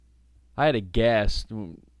I had a guest.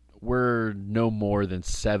 We're no more than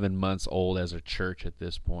 7 months old as a church at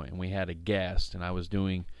this point, and we had a guest, and I was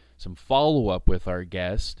doing some follow-up with our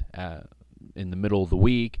guest in the middle of the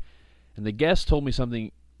week, and the guest told me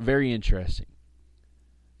something very interesting.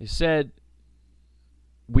 He said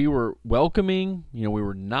we were welcoming, we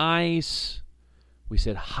were nice, we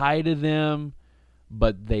said hi to them,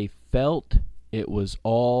 but they felt it was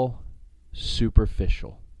all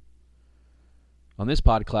superficial. On this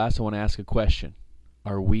podcast, I want to ask a question.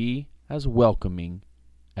 Are we as welcoming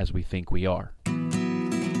as we think we are?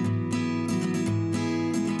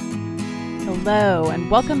 Hello,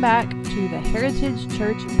 and welcome back to the Heritage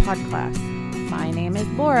Church Podclass. My name is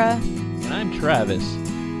Laura. And I'm Travis.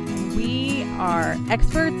 And we are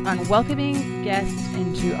experts on welcoming guests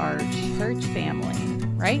into our church family,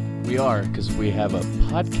 right? We are, because we have a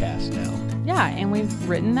podcast now. Yeah, and we've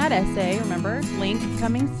written that essay, remember? Link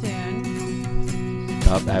coming soon.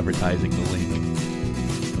 Stop advertising the link.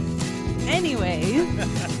 Anyways,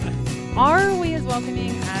 are we as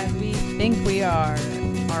welcoming as we think we are?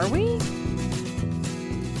 Are we?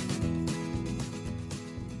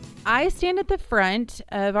 I stand at the front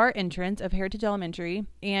of our entrance of Heritage Elementary,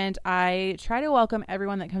 and I try to welcome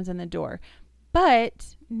everyone that comes in the door.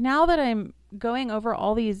 But now that I'm going over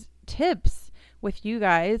all these tips with you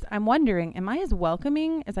guys, I'm wondering, am I as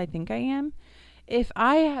welcoming as I think I am? If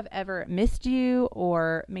I have ever missed you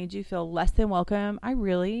or made you feel less than welcome, I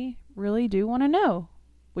really, really do want to know.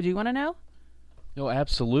 Would you want to know? No,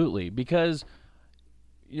 absolutely. Because,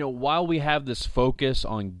 while we have this focus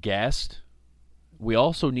on guest, we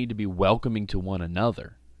also need to be welcoming to one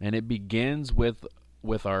another. And it begins with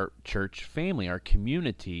our church family, our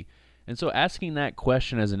community. And so asking that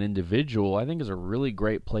question as an individual, I think, is a really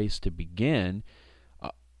great place to begin.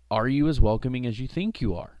 Are you as welcoming as you think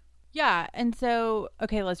you are? Yeah, and so,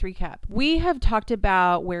 okay, let's recap. We have talked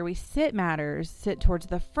about where we sit matters, sit towards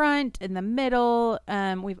the front, in the middle.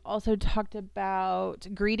 We've also talked about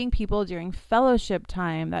greeting people during fellowship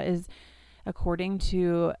time. That is, according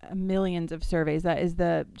to millions of surveys, that is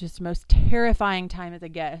the just most terrifying time as a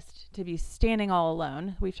guest, to be standing all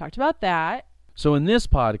alone. We've talked about that. So in this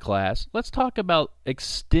podcast, let's talk about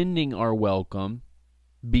extending our welcome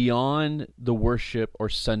beyond the worship or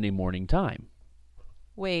Sunday morning time.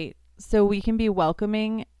 Wait, so we can be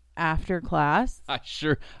welcoming after class?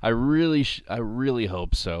 I really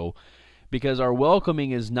hope so, because our welcoming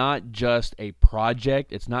is not just a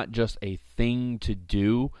project. It's not just a thing to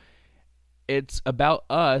do. It's about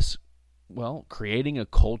us, creating a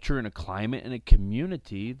culture and a climate and a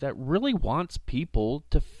community that really wants people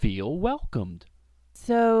to feel welcomed.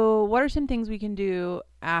 So what are some things we can do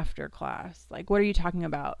after class? Like, what are you talking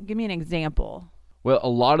about? Give me an example. Well, a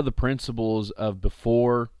lot of the principles of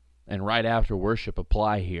before and right after worship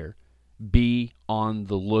apply here. Be on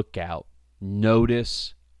the lookout.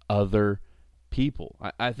 Notice other people.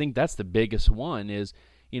 I think that's the biggest one is,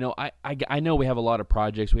 I know we have a lot of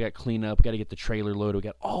projects. We got cleanup. We got to get the trailer loaded. We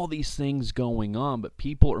got all these things going on, but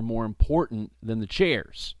people are more important than the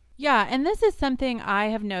chairs. Yeah, and this is something I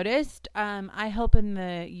have noticed. I help in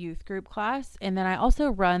the youth group class, and then I also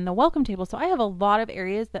run the welcome table. So I have a lot of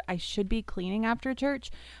areas that I should be cleaning after church.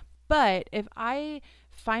 But if I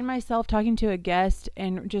find myself talking to a guest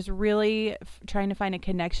and just really trying to find a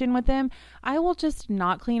connection with them, I will just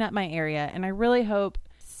not clean up my area. And I really hope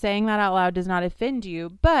saying that out loud does not offend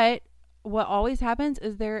you. But what always happens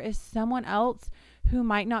is there is someone else who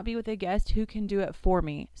might not be with a guest who can do it for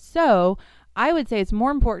me. So I would say it's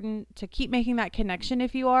more important to keep making that connection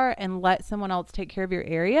if you are, and let someone else take care of your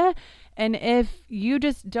area. And if you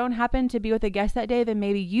just don't happen to be with a guest that day, then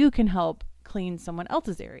maybe you can help clean someone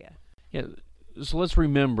else's area. Yeah. So let's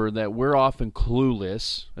remember that we're often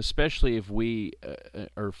clueless, especially if we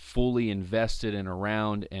are fully invested and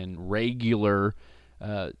around and regular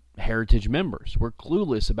heritage members. We're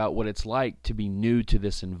clueless about what it's like to be new to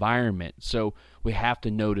this environment. So we have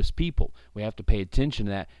to notice people. We have to pay attention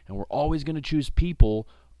to that. And we're always going to choose people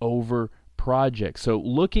over projects. So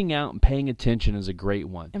looking out and paying attention is a great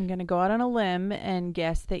one. I'm going to go out on a limb and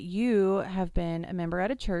guess that you have been a member at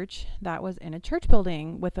a church that was in a church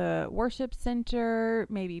building with a worship center,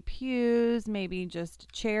 maybe pews, maybe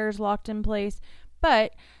just chairs locked in place.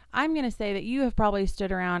 But I'm going to say that you have probably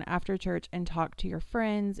stood around after church and talked to your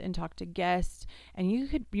friends and talked to guests, and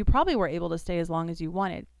you probably were able to stay as long as you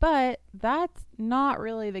wanted. But that's not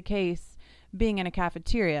really the case being in a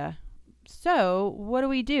cafeteria. So what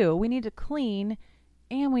do? We need to clean,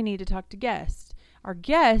 and we need to talk to guests. Our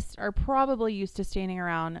guests are probably used to standing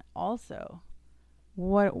around also.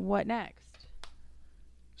 What next?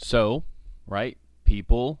 So, right,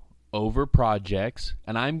 people over projects,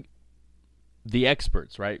 and I'm the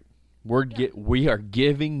experts, right? We are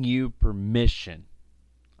giving you permission.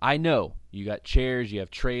 I know you got chairs, you have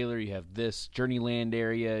trailer, you have this Journeyland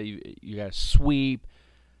area, you got a sweep.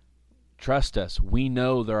 Trust us, we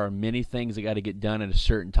know there are many things that got to get done at a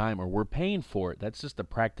certain time, or we're paying for it. That's just the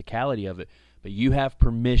practicality of it. But you have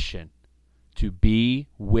permission to be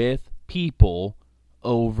with people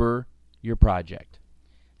over your project.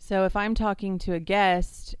 So if I'm talking to a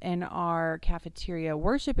guest in our cafeteria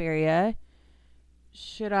worship area,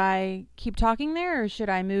 should I keep talking there, or should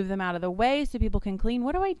I move them out of the way so people can clean?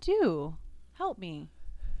 What do I do? Help me.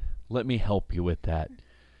 Let me help you with that.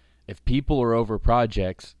 If people are over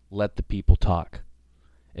projects, let the people talk.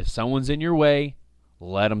 If someone's in your way,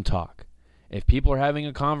 let them talk. If people are having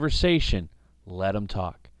a conversation, let them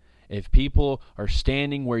talk. If people are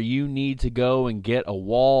standing where you need to go and get a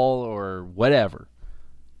wall or whatever,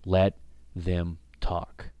 let them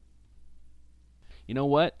talk. You know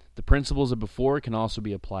what? The principles of before can also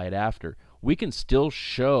be applied after. We can still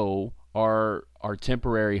show our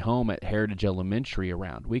temporary home at Heritage Elementary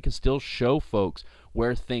around. We can still show folks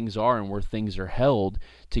where things are and where things are held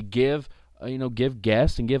to give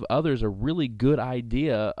guests and give others a really good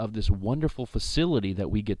idea of this wonderful facility that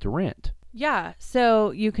we get to rent. Yeah,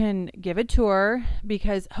 so you can give a tour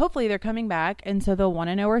because hopefully they're coming back, and so they'll want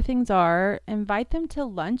to know where things are. Invite them to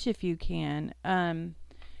lunch if you can.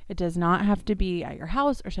 It does not have to be at your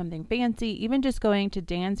house or something fancy. Even just going to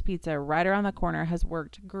Dan's Pizza right around the corner has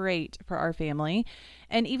worked great for our family.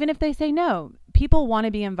 And even if they say no, people want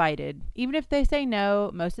to be invited. Even if they say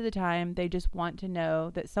no, most of the time, they just want to know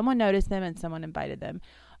that someone noticed them and someone invited them.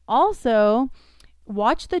 Also,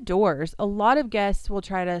 watch the doors. A lot of guests will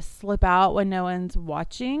try to slip out when no one's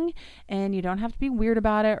watching, and you don't have to be weird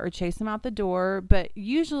about it or chase them out the door. But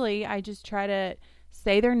usually I just try to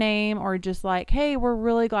say their name or just like, hey, we're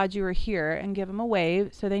really glad you were here, and give them a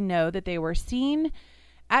wave so they know that they were seen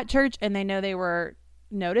at church and they know they were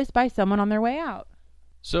noticed by someone on their way out.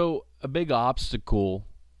 So a big obstacle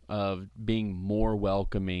of being more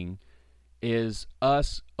welcoming is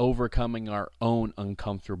us overcoming our own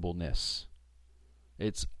uncomfortableness.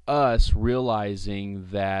 It's us realizing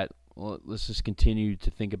that, let's just continue to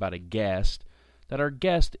think about a guest, that our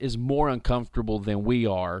guest is more uncomfortable than we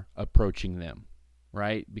are approaching them,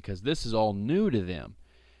 right? Because this is all new to them.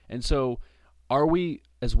 And so are we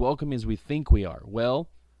as welcoming as we think we are? Well,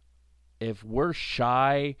 if we're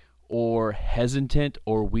shy or hesitant,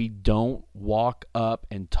 or we don't walk up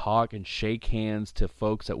and talk and shake hands to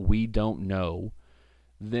folks that we don't know,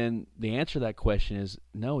 then the answer to that question is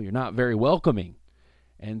no, you're not very welcoming.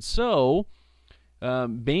 And so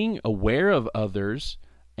being aware of others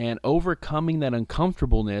and overcoming that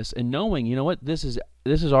uncomfortableness and knowing, you know what, this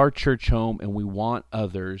is our church home, and we want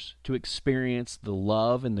others to experience the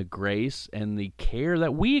love and the grace and the care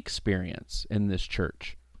that we experience in this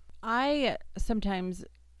church. I sometimes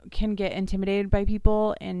can get intimidated by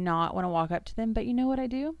people and not want to walk up to them, but you know what I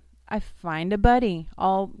do? I find a buddy.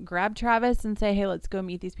 I'll grab Travis and say, hey, let's go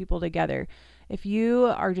meet these people together. If you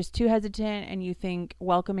are just too hesitant and you think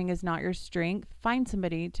welcoming is not your strength, find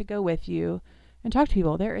somebody to go with you and talk to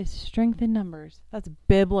people. There is strength in numbers. That's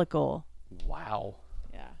biblical. Wow.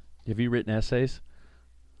 Yeah. Have you written essays?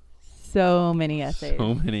 So many essays.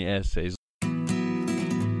 So many essays.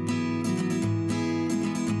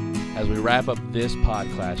 As we wrap up this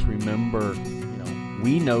podcast, remember,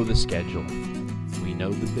 we know the schedule. We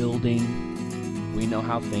know the building. We know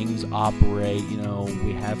how things operate.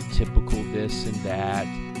 We have typical this and that.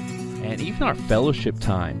 And even our fellowship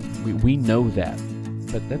time, we know that.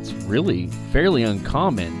 But that's really fairly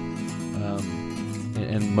uncommon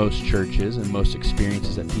in most churches and most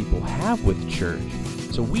experiences that people have with church.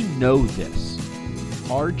 So we know this.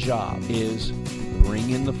 Our job is to bring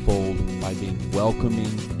in the fold by being welcoming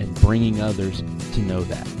and bringing others to know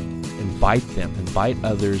that. Invite them, invite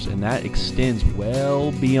others, and that extends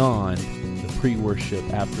well beyond the pre-worship,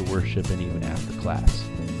 after worship, and even after class.